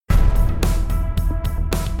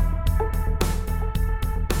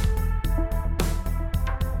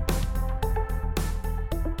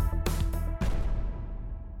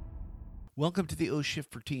Welcome to the O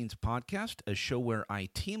Shift for Teens podcast, a show where I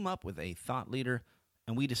team up with a thought leader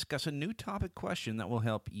and we discuss a new topic question that will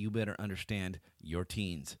help you better understand your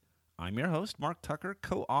teens. I'm your host, Mark Tucker,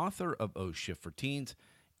 co-author of O Shift for Teens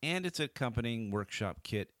and its accompanying workshop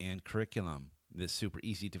kit and curriculum. This super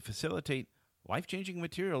easy to facilitate, life-changing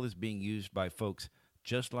material is being used by folks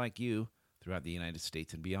just like you throughout the United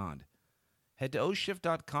States and beyond. Head to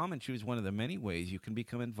oshift.com and choose one of the many ways you can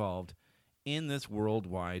become involved in this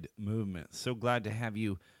worldwide movement. So glad to have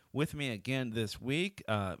you with me again this week.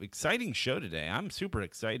 Exciting show today. I'm super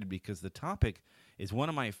excited because the topic is one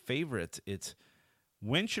of my favorites. It's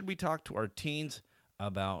when should we talk to our teens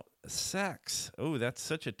about sex? Oh, that's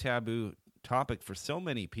such a taboo topic for so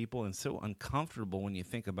many people and so uncomfortable when you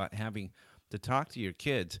think about having to talk to your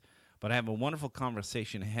kids. But I have a wonderful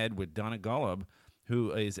conversation ahead with Donna Golob,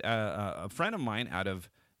 who is a friend of mine out of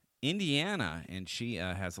Indiana, and she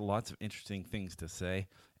has lots of interesting things to say,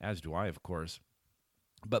 as do I, of course.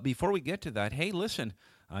 But before we get to that, hey, listen,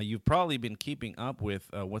 you've probably been keeping up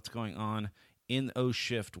with what's going on in the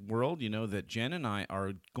O-Shift world. You know that Jen and I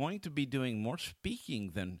are going to be doing more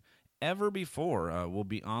speaking than ever before. We'll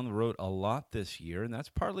be on the road a lot this year, and that's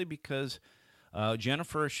partly because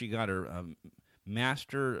Jennifer, she got her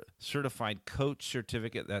Master Certified Coach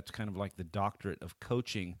certificate. That's kind of like the doctorate of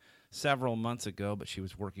coaching several months ago, but she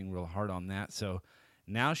was working real hard on that. So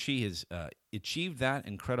now she has achieved that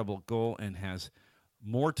incredible goal and has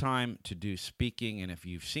more time to do speaking. And if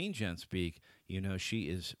you've seen Jen speak, you know she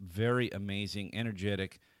is very amazing,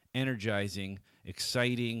 energetic, energizing,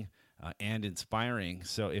 exciting, and inspiring.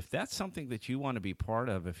 So if that's something that you want to be part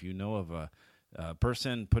of, if you know of a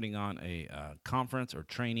person putting on a conference or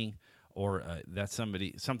training, or that's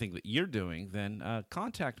something that you're doing, then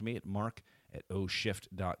contact me at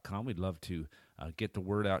mark@oshift.com. We'd love to get the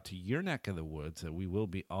word out to your neck of the woods. We will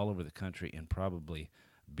be all over the country and probably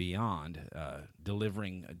beyond,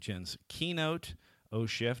 delivering Jen's keynote,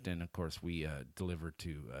 O-Shift, and of course we deliver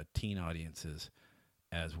to teen audiences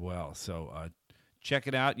as well. So check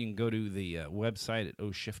it out. You can go to the website at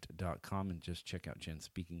oshift.com and just check out Jen's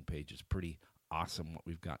speaking page. It's pretty awesome what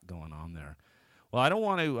we've got going on there. Well, I don't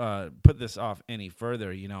want to put this off any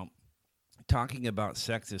further. You know, talking about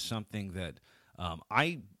sex is something that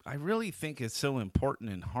I really think is so important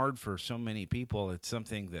and hard for so many people. It's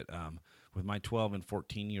something that with my 12 and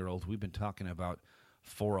 14-year-olds, we've been talking about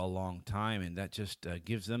for a long time, and that just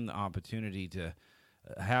gives them the opportunity to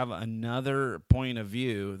have another point of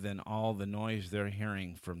view than all the noise they're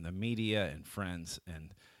hearing from the media and friends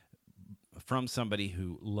and from somebody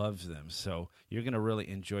who loves them. So you're going to really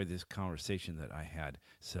enjoy this conversation that I had.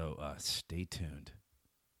 So stay tuned.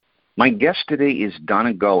 My guest today is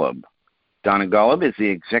Donna Golob. Donna Golob is the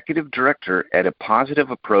Executive Director at A Positive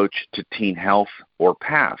Approach to Teen Health, or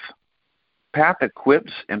PATH. PATH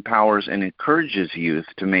equips, empowers, and encourages youth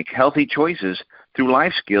to make healthy choices through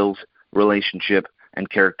life skills, relationship, and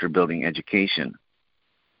character-building education.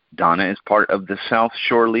 Donna is part of the South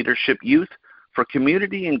Shore Leadership Youth for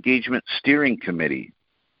Community Engagement Steering Committee.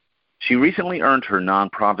 She recently earned her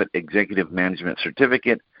nonprofit executive management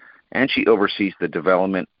certificate, and she oversees the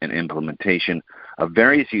development and implementation of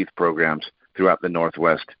various youth programs throughout the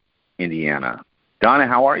Northwest Indiana. Donna,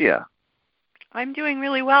 how are you? I'm doing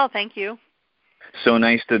really well, thank you. So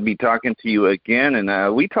nice to be talking to you again.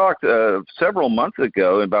 And we talked several months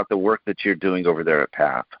ago about the work that you're doing over there at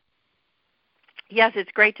PATH. Yes,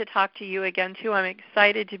 it's great to talk to you again, too. I'm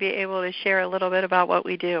excited to be able to share a little bit about what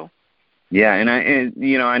we do. Yeah, and I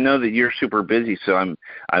know that you're super busy, so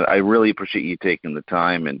I really appreciate you taking the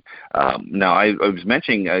time. And now I was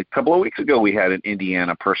mentioning a couple of weeks ago we had an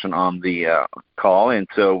Indiana person on the call, and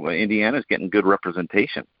so Indiana's getting good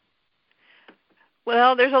representation.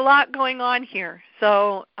 Well, there's a lot going on here,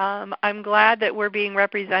 so I'm glad that we're being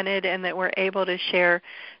represented and that we're able to share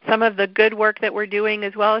some of the good work that we're doing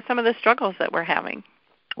as well as some of the struggles that we're having.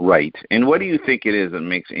 Right. And what do you think it is that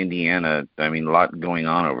makes Indiana, a lot going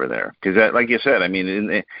on over there? Because, like you said,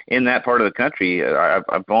 in that part of the country,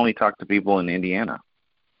 I've only talked to people in Indiana.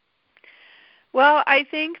 Well, I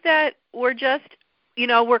think that we're just,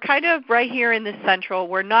 we're kind of right here in the central.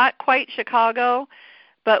 We're not quite Chicago,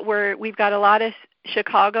 but we've got a lot of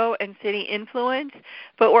Chicago and city influence,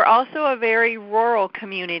 but we're also a very rural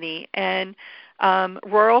community, and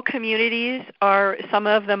rural communities are some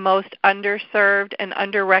of the most underserved and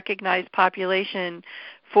under-recognized population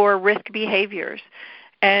for risk behaviors.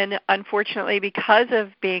 And unfortunately, because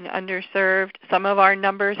of being underserved, some of our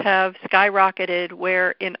numbers have skyrocketed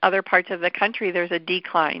where in other parts of the country there's a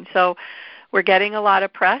decline. So we're getting a lot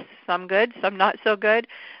of press, some good, some not so good,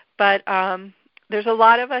 but there's a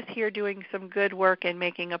lot of us here doing some good work and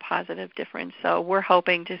making a positive difference. So we're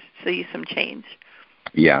hoping to see some change.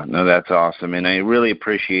 Yeah, no, that's awesome, and I really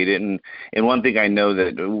appreciate it. And one thing I know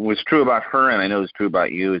that was true about her, and I know is true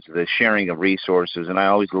about you, is the sharing of resources. And I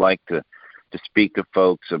always like to speak to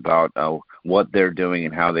folks about what they're doing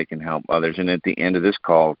and how they can help others. And at the end of this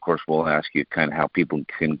call, of course, we'll ask you kind of how people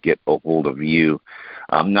can get a hold of you.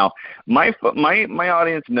 Now, my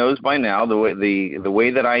audience knows by now the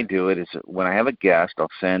way that I do it is when I have a guest, I'll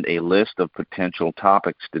send a list of potential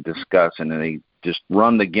topics to discuss, and then they just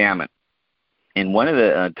run the gamut. And one of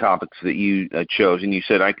the topics that you chose, and you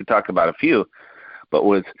said I could talk about a few, but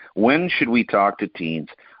was when should we talk to teens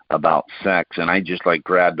about sex? And I just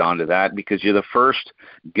grabbed onto that because you're the first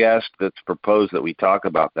guest that's proposed that we talk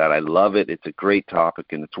about that. I love it. It's a great topic,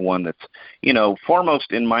 and it's one that's,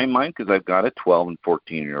 foremost in my mind because I've got a 12 and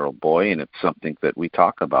 14-year-old boy, and it's something that we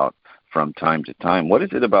talk about from time to time. What is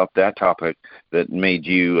it about that topic that made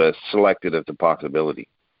you select it as a possibility?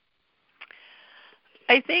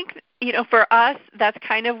 I think, for us, that's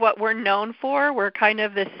kind of what we're known for. We're kind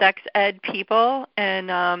of the sex ed people,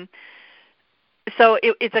 and so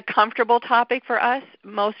it's a comfortable topic for us.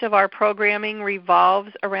 Most of our programming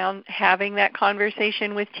revolves around having that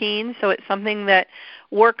conversation with teens, so it's something that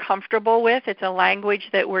we're comfortable with. It's a language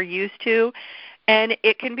that we're used to, and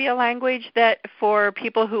it can be a language that for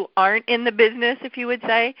people who aren't in the business, if you would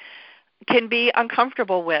say, can be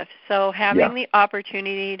uncomfortable with. So having the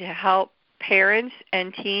opportunity to help parents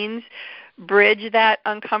and teens bridge that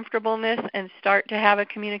uncomfortableness and start to have a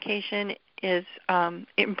communication is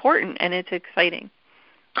important, and it's exciting.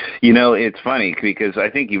 It's funny because I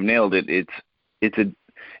think you've nailed it.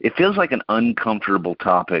 It feels like an uncomfortable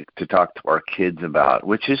topic to talk to our kids about,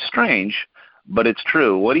 which is strange, but it's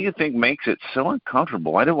true. What do you think makes it so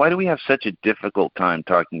uncomfortable? Why do we have such a difficult time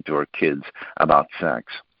talking to our kids about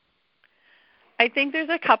sex? I think there's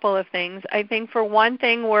a couple of things. I think for one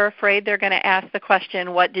thing, we're afraid they're going to ask the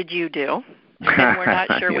question, "What did you do?" And we're not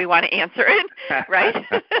sure we want to answer it, right?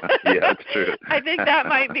 Yeah, that's true. I think that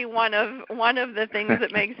might be one of the things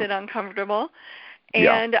that makes it uncomfortable.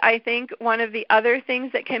 And I think one of the other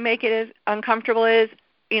things that can make it as uncomfortable is,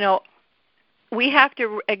 we have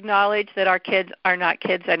to acknowledge that our kids are not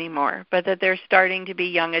kids anymore, but that they're starting to be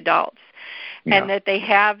young adults, and that they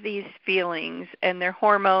have these feelings and their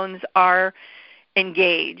hormones are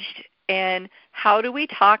engaged. And how do we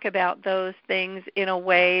talk about those things in a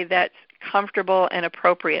way that's comfortable and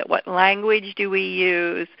appropriate? What language do we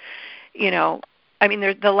use?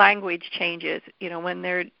 The language changes. When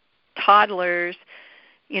they're toddlers,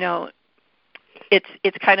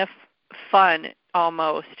 it's kind of fun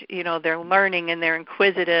almost. They're learning and they're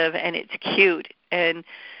inquisitive and it's cute. And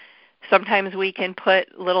sometimes we can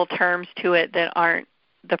put little terms to it that aren't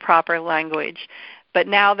the proper language. But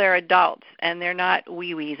now they're adults, and they're not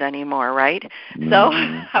wee-wees anymore, right? So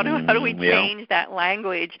how do we change that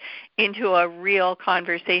language into a real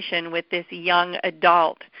conversation with this young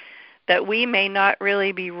adult that we may not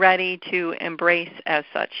really be ready to embrace as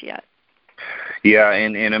such yet? Yeah,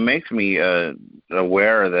 and it makes me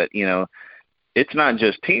aware that, it's not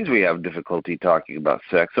just teens we have difficulty talking about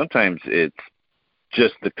sex. Sometimes it's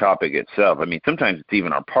just the topic itself. Sometimes it's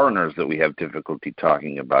even our partners that we have difficulty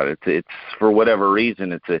talking about it. It's for whatever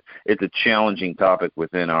reason, it's a challenging topic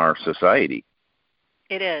within our society.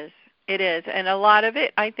 It is, and a lot of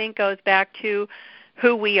it, I think, goes back to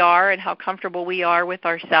who we are and how comfortable we are with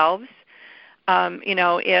ourselves.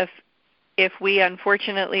 If we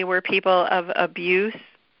unfortunately were people of abuse,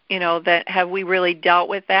 that have we really dealt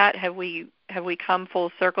with that? Have we come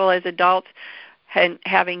full circle as adults? And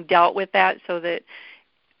having dealt with that so that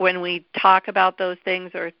when we talk about those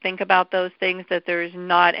things or think about those things, that there's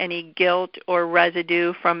not any guilt or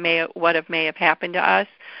residue from what may have happened to us.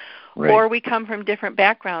 Right. Or we come from different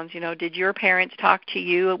backgrounds. Did your parents talk to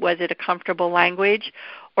you? Was it a comfortable language?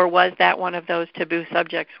 Or was that one of those taboo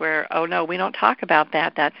subjects where, oh, no, we don't talk about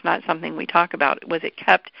that. That's not something we talk about. Was it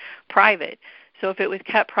kept private? So if it was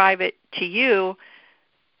kept private to you,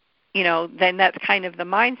 then that's kind of the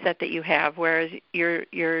mindset that you have, whereas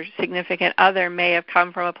your significant other may have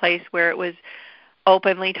come from a place where it was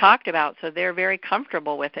openly talked about, so they're very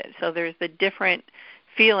comfortable with it. So there's the different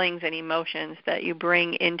feelings and emotions that you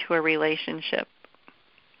bring into a relationship.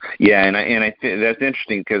 Yeah, and I think that's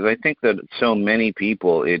interesting because I think that so many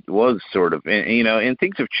people, it was sort of, and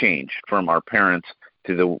things have changed from our parents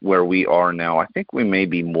to where we are now. I think we may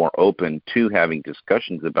be more open to having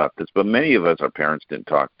discussions about this, but many of us, our parents didn't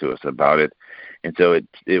talk to us about it, and so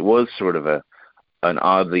it was sort of an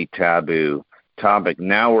oddly taboo topic.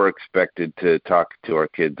 Now we're expected to talk to our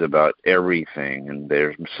kids about everything, and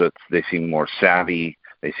they seem more savvy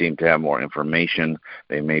They seem to have more information.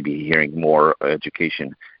 They may be hearing more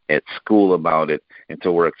education at school about it, and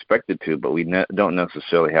so we're expected to, but we don't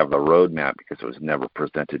necessarily have the roadmap because it was never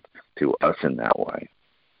presented to us in that way.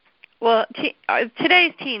 Well,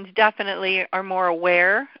 today's teens definitely are more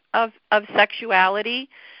aware of sexuality,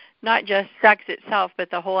 not just sex itself,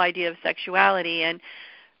 but the whole idea of sexuality, and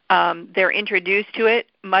they're introduced to it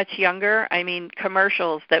much younger. I mean,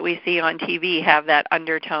 commercials that we see on TV have that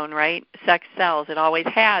undertone, right? Sex sells. It always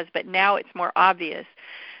has, but now it's more obvious.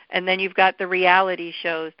 And then you've got the reality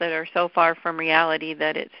shows that are so far from reality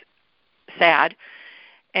that it's sad.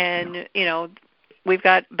 And, you know, we've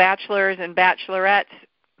got bachelors and bachelorettes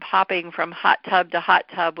hopping from hot tub to hot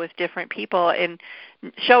tub with different people and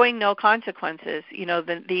showing no consequences. You know,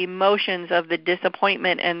 the emotions of the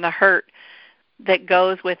disappointment and the hurt that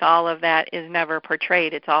goes with all of that is never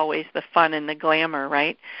portrayed. It's always the fun and the glamour,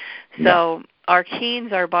 right? Yeah. So our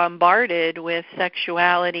teens are bombarded with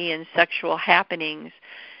sexuality and sexual happenings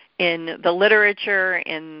in the literature,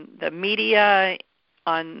 in the media,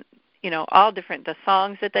 on, you know, all different, the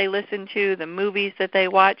songs that they listen to, the movies that they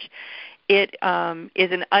watch. It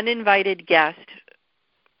is an uninvited guest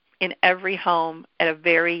in every home at a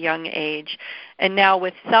very young age. And now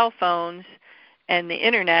with cell phones and the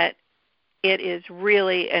Internet, it is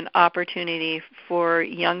really an opportunity for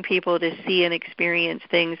young people to see and experience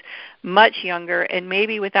things much younger and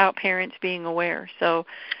maybe without parents being aware. So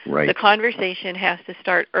right. The conversation has to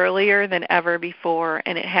start earlier than ever before,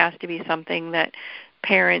 and it has to be something that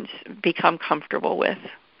parents become comfortable with.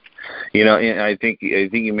 You know, I think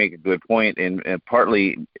you make a good point, and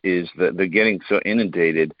partly is that they're getting so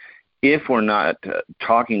inundated. If we're not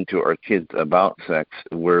talking to our kids about sex,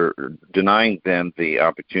 we're denying them the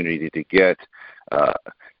opportunity to get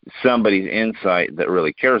somebody's insight that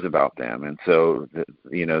really cares about them. And so,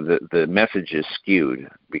 the message is skewed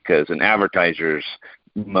because an advertiser's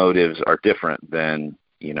motives are different than,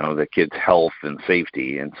 the kid's health and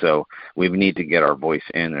safety. And so we need to get our voice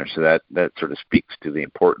in there. So that sort of speaks to the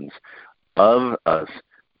importance of us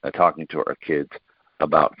talking to our kids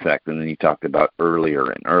about sex. And then you talked about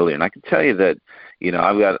earlier. And I can tell you that,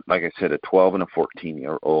 I've got, like I said, a 12 and a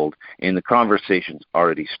 14-year-old, and the conversation's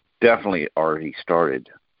definitely already started.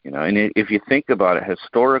 And if you think about it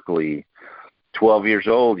historically, 12 years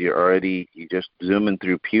old, you're just zooming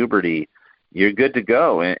through puberty. You're good to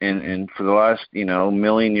go. And for the last,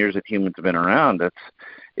 million years that humans have been around,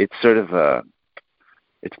 it's sort of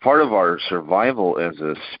it's part of our survival as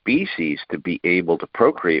a species to be able to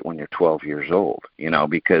procreate when you're 12 years old,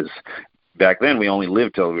 because back then we only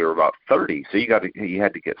lived till we were about 30. So you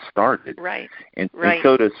had to get started. Right. And right.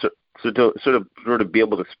 So to sort of be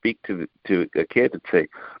able to speak to a kid and say,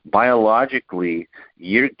 biologically,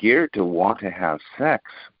 you're geared to want to have sex.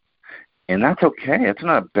 And that's okay. It's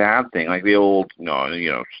not a bad thing. Like the old,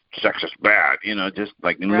 sex is bad. Just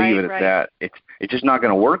like leave it at that. It's just not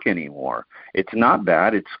going to work anymore. It's not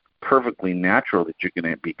bad. It's perfectly natural that you're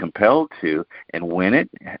going to be compelled to. And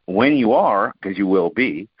when you are, because you will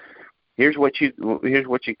be, here's what you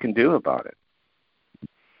can do about it.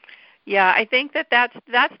 Yeah, I think that's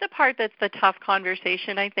the part that's the tough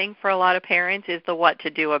conversation, I think, for a lot of parents is the what to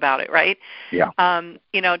do about it, right? Yeah.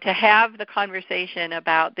 To have the conversation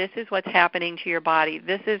about this is what's happening to your body,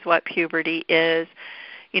 this is what puberty is,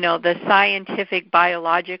 the scientific,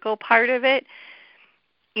 biological part of it,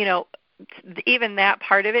 even that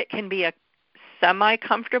part of it can be a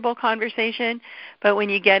semi-comfortable conversation, but when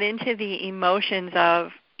you get into the emotions of,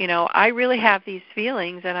 I really have these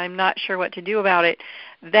feelings and I'm not sure what to do about it,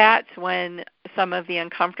 that's when some of the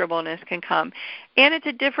uncomfortableness can come. And it's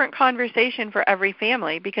a different conversation for every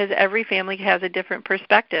family because every family has a different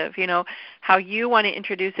perspective. How you want to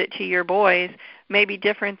introduce it to your boys may be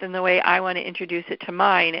different than the way I want to introduce it to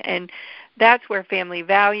mine. And that's where family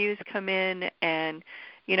values come in and,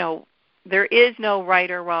 there is no right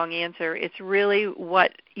or wrong answer. It's really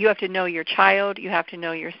what you have to know your child, you have to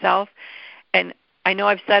know yourself. And I know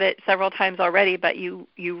I've said it several times already, but you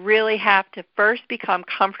really have to first become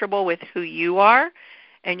comfortable with who you are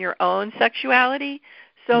and your own sexuality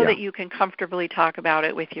so that you can comfortably talk about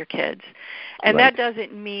it with your kids. And that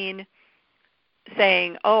doesn't mean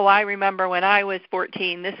saying, I remember when I was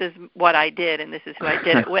 14, this is what I did and this is who I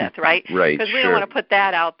did it with, right? Right. Because we don't want to put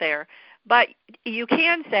that out there. But you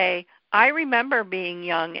can say, I remember being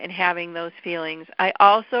young and having those feelings. I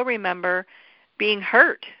also remember being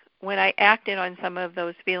hurt when I acted on some of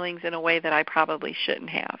those feelings in a way that I probably shouldn't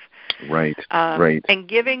have. Right, right. And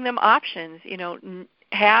giving them options,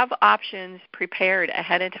 have options prepared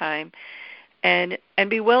ahead of time and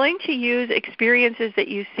be willing to use experiences that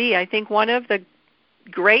you see. I think one of the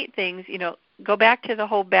great things, go back to the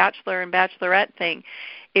whole Bachelor and Bachelorette thing.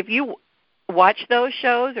 If you watch those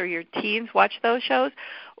shows or your teens watch those shows,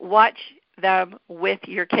 watch them with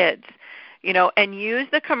your kids, and use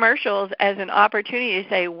the commercials as an opportunity to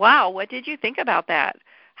say, wow, what did you think about that?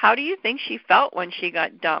 How do you think she felt when she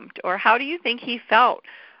got dumped? Or how do you think he felt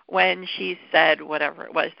when she said whatever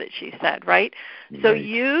it was that she said, right? So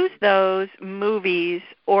use those movies,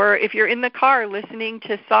 or if you're in the car listening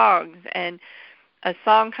to songs and a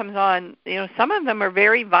song comes on, some of them are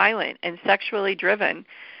very violent and sexually driven.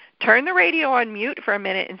 Turn the radio on mute for a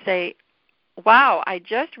minute and say, wow, I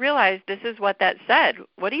just realized this is what that said.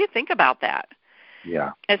 What do you think about that?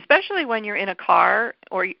 Yeah. Especially when you're in a car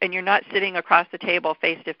and you're not sitting across the table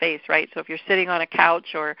face to face, right? So if you're sitting on a couch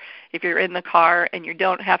or if you're in the car and you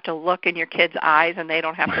don't have to look in your kids' eyes and they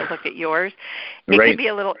don't have to look at yours, it can be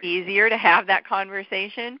a little easier to have that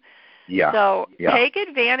conversation. Yeah. So take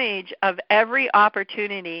advantage of every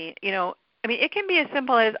opportunity. It can be as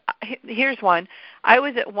simple as, here's one. I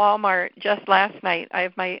was at Walmart just last night. I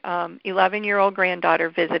have my 11-year-old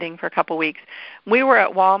granddaughter visiting for a couple weeks. We were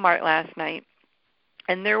at Walmart last night,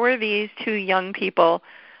 and there were these two young people,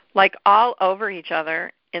 like, all over each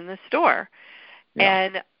other in the store. Yeah.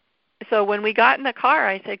 And so when we got in the car,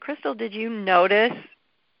 I said, Crystal, did you notice?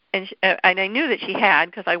 And I knew that she had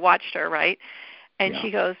because I watched her, right? And she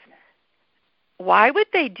goes, why would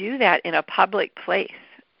they do that in a public place?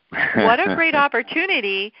 What a great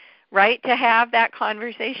opportunity, right, to have that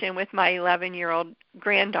conversation with my 11-year-old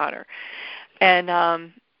granddaughter.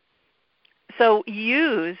 And so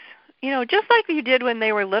use, just like you did when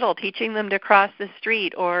they were little, teaching them to cross the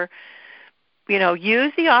street, or,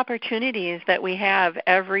 use the opportunities that we have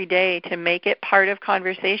every day to make it part of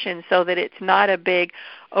conversation so that it's not a big,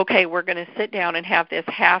 okay, we're going to sit down and have this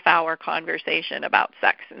half-hour conversation about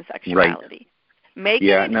sex and sexuality. Right. Make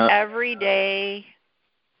it an everyday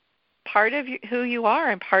part of who you are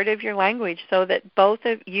and part of your language so that both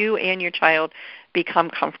of you and your child become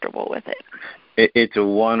comfortable with it. It's a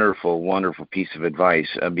wonderful, wonderful piece of advice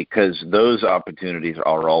because those opportunities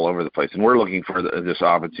are all over the place. And we're looking for this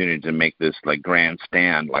opportunity to make this like grand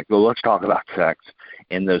stand, like, well, let's talk about sex.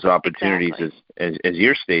 And those opportunities, as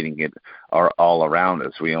you're stating it, are all around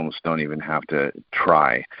us. We almost don't even have to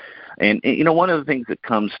try. And, one of the things that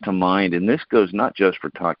comes to mind, and this goes not just for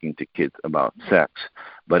talking to kids about sex,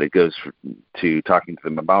 but it goes to talking to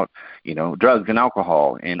them about, drugs and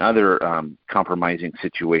alcohol and other compromising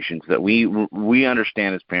situations that we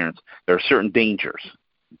understand as parents. There are certain dangers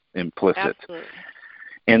implicit. Absolutely.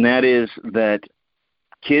 And that is that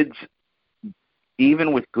kids,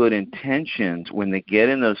 even with good intentions, when they get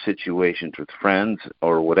in those situations with friends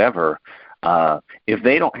or whatever, if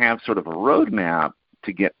they don't have sort of a roadmap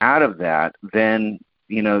to get out of that, then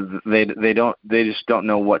they just don't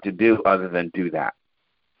know what to do other than do that.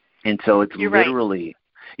 And so it's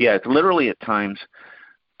it's literally at times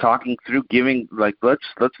talking through, giving, like, let's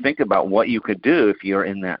think about what you could do if you're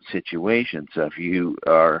in that situation. So if you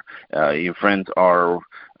are your friends are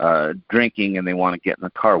drinking and they want to get in the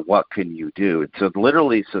car, what can you do? And so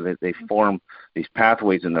literally, so that they form these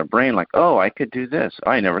pathways in their brain, like, oh, I could do this.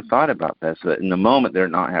 I never thought about that. So that in the moment, they're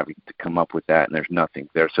not having to come up with that, and there's nothing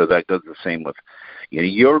there. So that does the same with,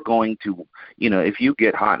 you're going to, if you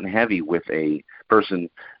get hot and heavy with a person,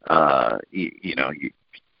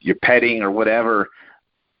 you're petting or whatever,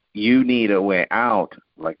 you need a way out.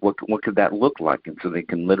 Like, what could that look like? And so they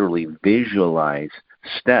can literally visualize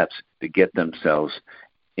steps to get themselves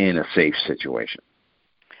in a safe situation.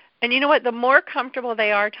 And you know what? The more comfortable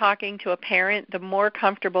they are talking to a parent, the more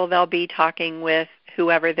comfortable they'll be talking with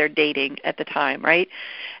whoever they're dating at the time, right?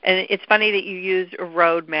 And it's funny that you use a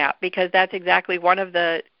roadmap, because that's exactly one of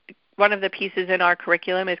the pieces in our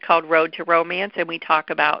curriculum is called Road to Romance, and we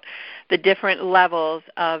talk about the different levels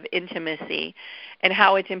of intimacy and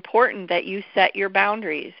how it's important that you set your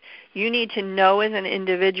boundaries. You need to know as an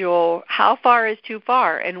individual how far is too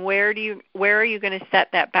far, and where are you going to set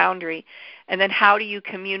that boundary, and then how do you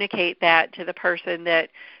communicate that to the person that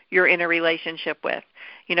you're in a relationship with.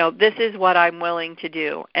 This is what I'm willing to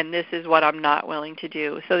do, and this is what I'm not willing to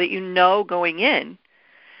do, so that you know going in,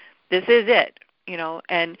 this is it,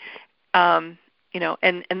 and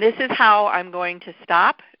this is how I'm going to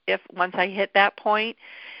stop once I hit that point.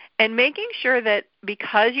 And making sure that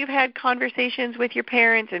because you've had conversations with your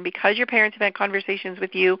parents and because your parents have had conversations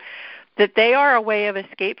with you, that they are a way of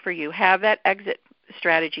escape for you. Have that exit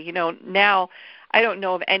strategy. Now I don't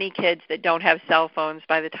know of any kids that don't have cell phones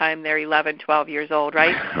by the time they're 11, 12 years old,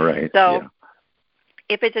 right? Right. So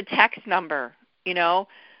if it's a text number,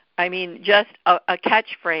 just a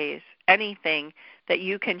catchphrase, anything that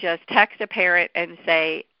you can just text a parent and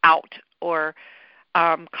say out, or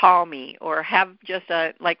call me, or have just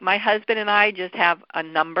like my husband and I just have a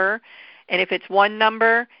number. And if it's one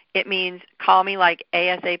number, it means call me like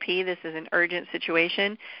ASAP. This is an urgent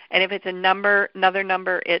situation. And if it's another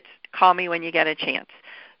number, it's call me when you get a chance.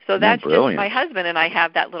 So that's just my husband and I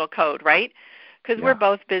have that little code, right? Because we're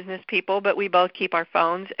both business people, but we both keep our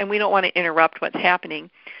phones, and we don't want to interrupt what's happening.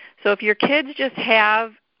 So if your kids just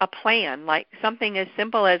have a plan, like something as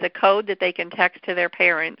simple as a code that they can text to their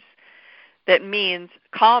parents that means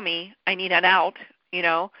call me, I need an out,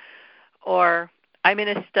 or I'm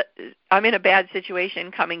in a bad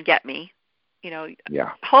situation, come and get me.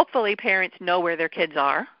 Hopefully parents know where their kids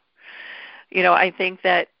are. I think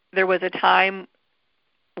that there was a time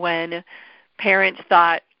when parents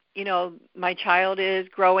thought, my child is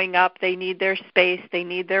growing up, they need their space, they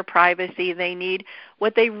need their privacy,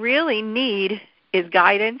 what they really need is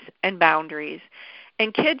guidance and boundaries.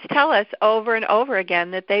 And kids tell us over and over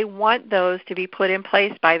again that they want those to be put in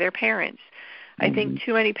place by their parents. I think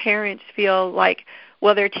too many parents feel like,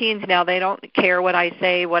 well, they're teens now, they don't care what I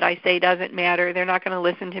say doesn't matter, they're not going to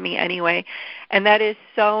listen to me anyway. And that is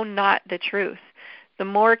so not the truth. The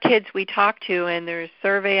more kids we talk to, and there's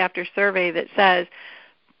survey after survey that says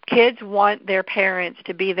kids want their parents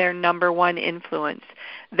to be their number one influence.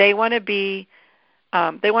 They want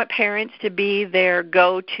parents to be their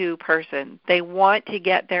go-to person. They want to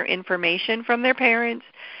get their information from their parents,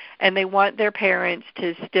 and they want their parents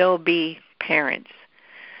to still be parents.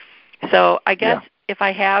 So I guess if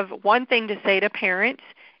I have one thing to say to parents,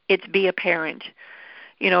 it's be a parent.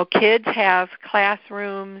 Kids have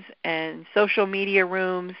classrooms and social media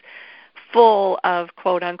rooms full of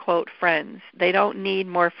quote-unquote friends. They don't need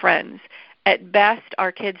more friends. At best,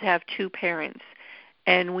 our kids have two parents,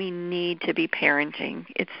 and we need to be parenting.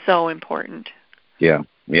 It's so important. Yeah,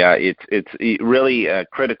 it's really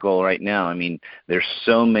critical right now. I mean, there's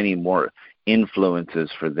so many more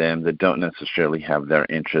influences for them that don't necessarily have their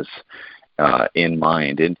interests in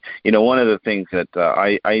mind. And, one of the things that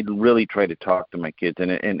I really try to talk to my kids, and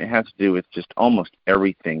it has to do with just almost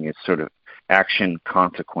everything, is sort of action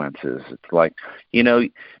consequences. It's like,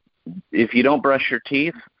 if you don't brush your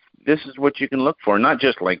teeth, this is what you can look for, not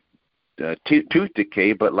just like tooth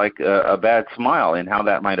decay, but like a bad smile and how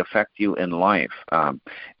that might affect you in life.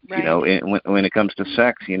 Right. When it comes to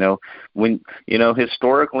sex, when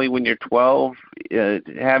historically when you're 12,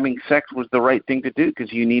 having sex was the right thing to do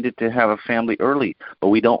because you needed to have a family early. But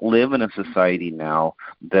we don't live in a society now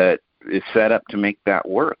that is set up to make that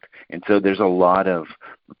work, and so there's a lot of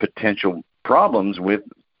potential problems with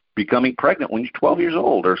becoming pregnant when you're 12 years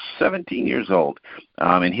old or 17 years old.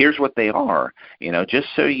 And here's what they are, just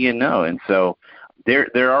so you know. And so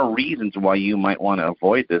there are reasons why you might want to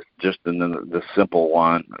avoid this, just in the simple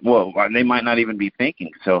one. Well, they might not even be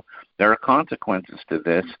thinking. So there are consequences to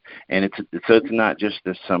this, and it's not just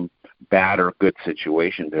some bad or good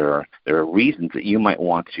situation. There are reasons that you might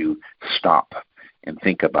want to stop and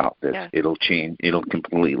think about this. Yeah. It'll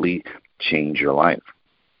completely change your life.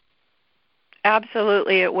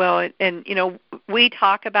 Absolutely it will. And, we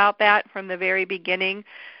talk about that from the very beginning.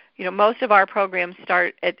 Most of our programs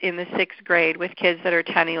start in the 6th grade with kids that are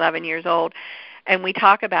 10, 11 years old. And we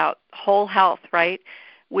talk about whole health, right?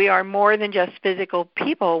 We are more than just physical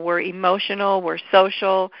people. We're emotional. We're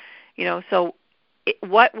social. So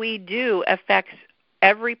what we do affects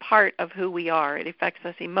every part of who we are. It affects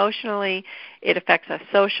us emotionally. It affects us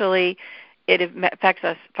socially. It affects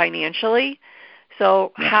us financially.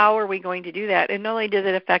 So how are we going to do that? And not only does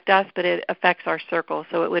it affect us, but it affects our circle.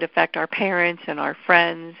 So it would affect our parents and our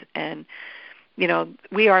friends. And,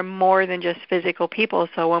 we are more than just physical people.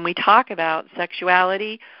 So when we talk about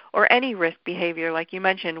sexuality or any risk behavior, like you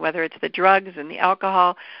mentioned, whether it's the drugs and the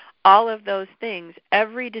alcohol, all of those things,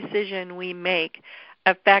 every decision we make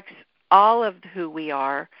affects all of who we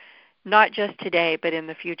are, not just today, but in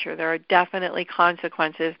the future. There are definitely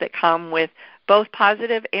consequences that come with both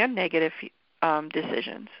positive and negative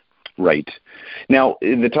decisions. Right. Now,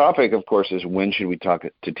 the topic, of course, is when should we talk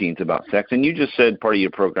to teens about sex? And you just said part of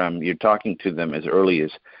your program, you're talking to them as early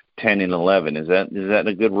as 10 and 11. Is that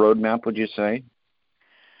a good roadmap, would you say?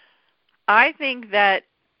 I think that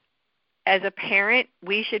as a parent,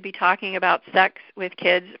 we should be talking about sex with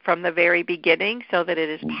kids from the very beginning so that it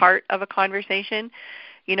is part of a conversation.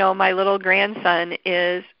 My little grandson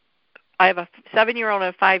I have a 7-year-old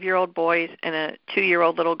and a 5-year-old boys and a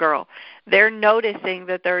 2-year-old little girl. They're noticing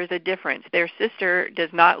that there is a difference. Their sister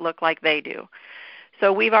does not look like they do.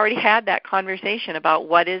 So we've already had that conversation about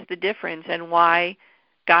what is the difference and why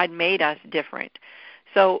God made us different.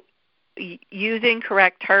 So using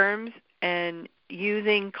correct terms and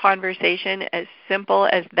using conversation as simple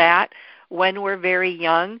as that when we're very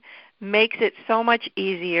young, makes it so much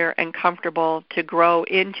easier and comfortable to grow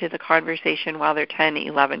into the conversation while they're 10,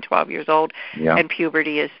 11, 12 years old, and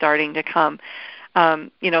puberty is starting to come.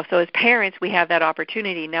 So as parents, we have that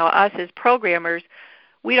opportunity. Now, us as programmers,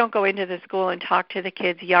 we don't go into the school and talk to the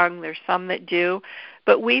kids young. There's some that do,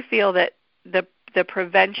 but we feel that the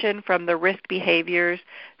prevention from the risk behaviors,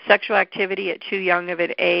 sexual activity at too young of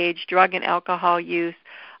an age, drug and alcohol use,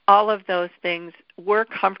 all of those things, we're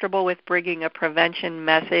comfortable with bringing a prevention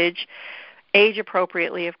message, age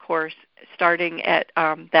appropriately, of course, starting at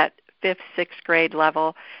that 5th, 6th grade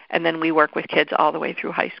level, and then we work with kids all the way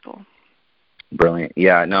through high school. Brilliant.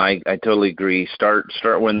 Yeah, no, I totally agree. Start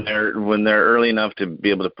when they're early enough to be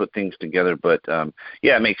able to put things together. But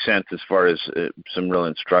it makes sense as far as some real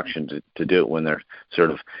instruction to do it when they're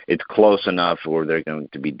it's close enough or they're going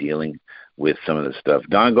to be dealing with some of the stuff.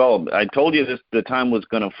 Donna Golob, I told you the time was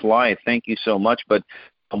going to fly. Thank you so much. But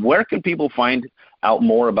where can people find out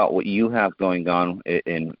more about what you have going on,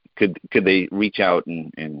 and could they reach out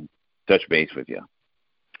and touch base with you?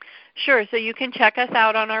 Sure. So you can check us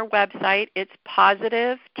out on our website. It's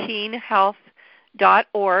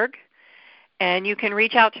positiveteenhealth.org. And you can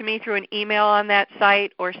reach out to me through an email on that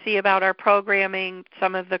site or see about our programming,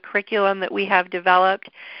 some of the curriculum that we have developed.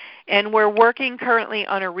 And we're working currently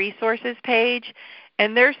on a resources page.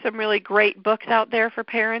 And there's some really great books out there for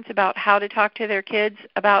parents about how to talk to their kids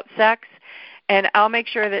about sex. And I'll make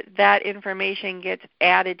sure that information gets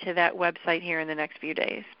added to that website here in the next few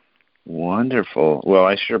days. Wonderful. Well,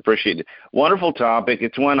 I sure appreciate it. Wonderful topic.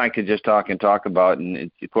 It's one I could just talk about.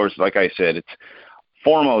 And, of course, like I said, it's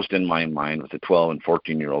foremost in my mind with the 12 and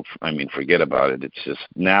 14-year-old. I mean, forget about it. It's just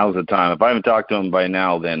now's the time. If I haven't talked to them by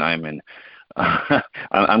now, then I'm in.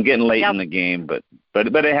 I'm getting late in the game, but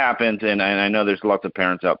it happens, and I know there's lots of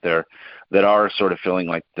parents out there that are sort of feeling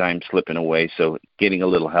like time's slipping away. So getting a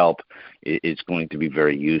little help is going to be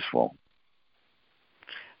very useful.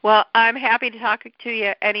 Well, I'm happy to talk to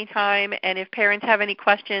you anytime, and if parents have any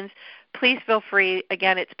questions, please feel free.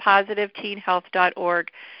 Again, it's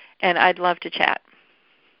positiveteenhealth.org, and I'd love to chat.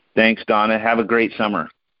 Thanks, Donna. Have a great summer.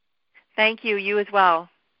 Thank you. You as well.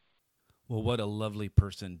 Well, what a lovely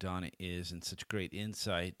person Donna is, and such great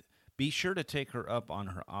insight. Be sure to take her up on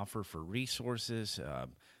her offer for resources.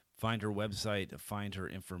 Find her website, find her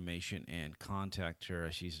information, and contact her.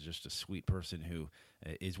 She's just a sweet person who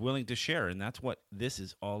is willing to share, and that's what this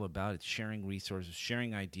is all about. It's sharing resources,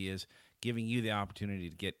 sharing ideas, giving you the opportunity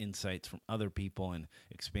to get insights from other people and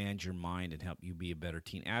expand your mind and help you be a better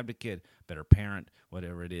teen advocate, better parent,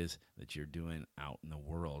 whatever it is that you're doing out in the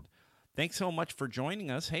world. Thanks so much for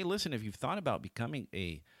joining us. Hey, listen, if you've thought about becoming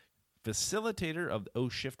a facilitator of the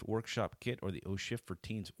O-Shift Workshop Kit or the O-Shift for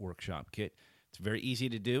Teens Workshop Kit, it's very easy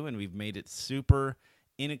to do, and we've made it super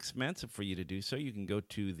inexpensive for you to do so. You can go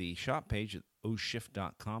to the shop page at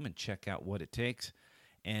oshift.com and check out what it takes.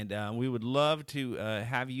 And we would love to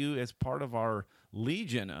have you as part of our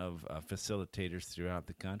legion of facilitators throughout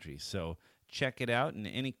the country. So check it out. And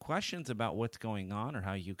any questions about what's going on or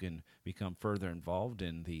how you can become further involved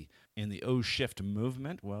in the O-Shift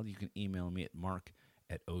movement, well, you can email me at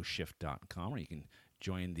mark@oshift.com, or you can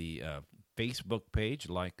join the Facebook page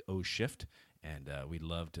like O-Shift, and we'd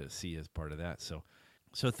love to see you as part of that. So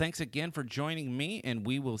thanks again for joining me, and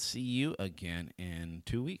we will see you again in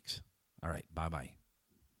 2 weeks. All right, bye-bye.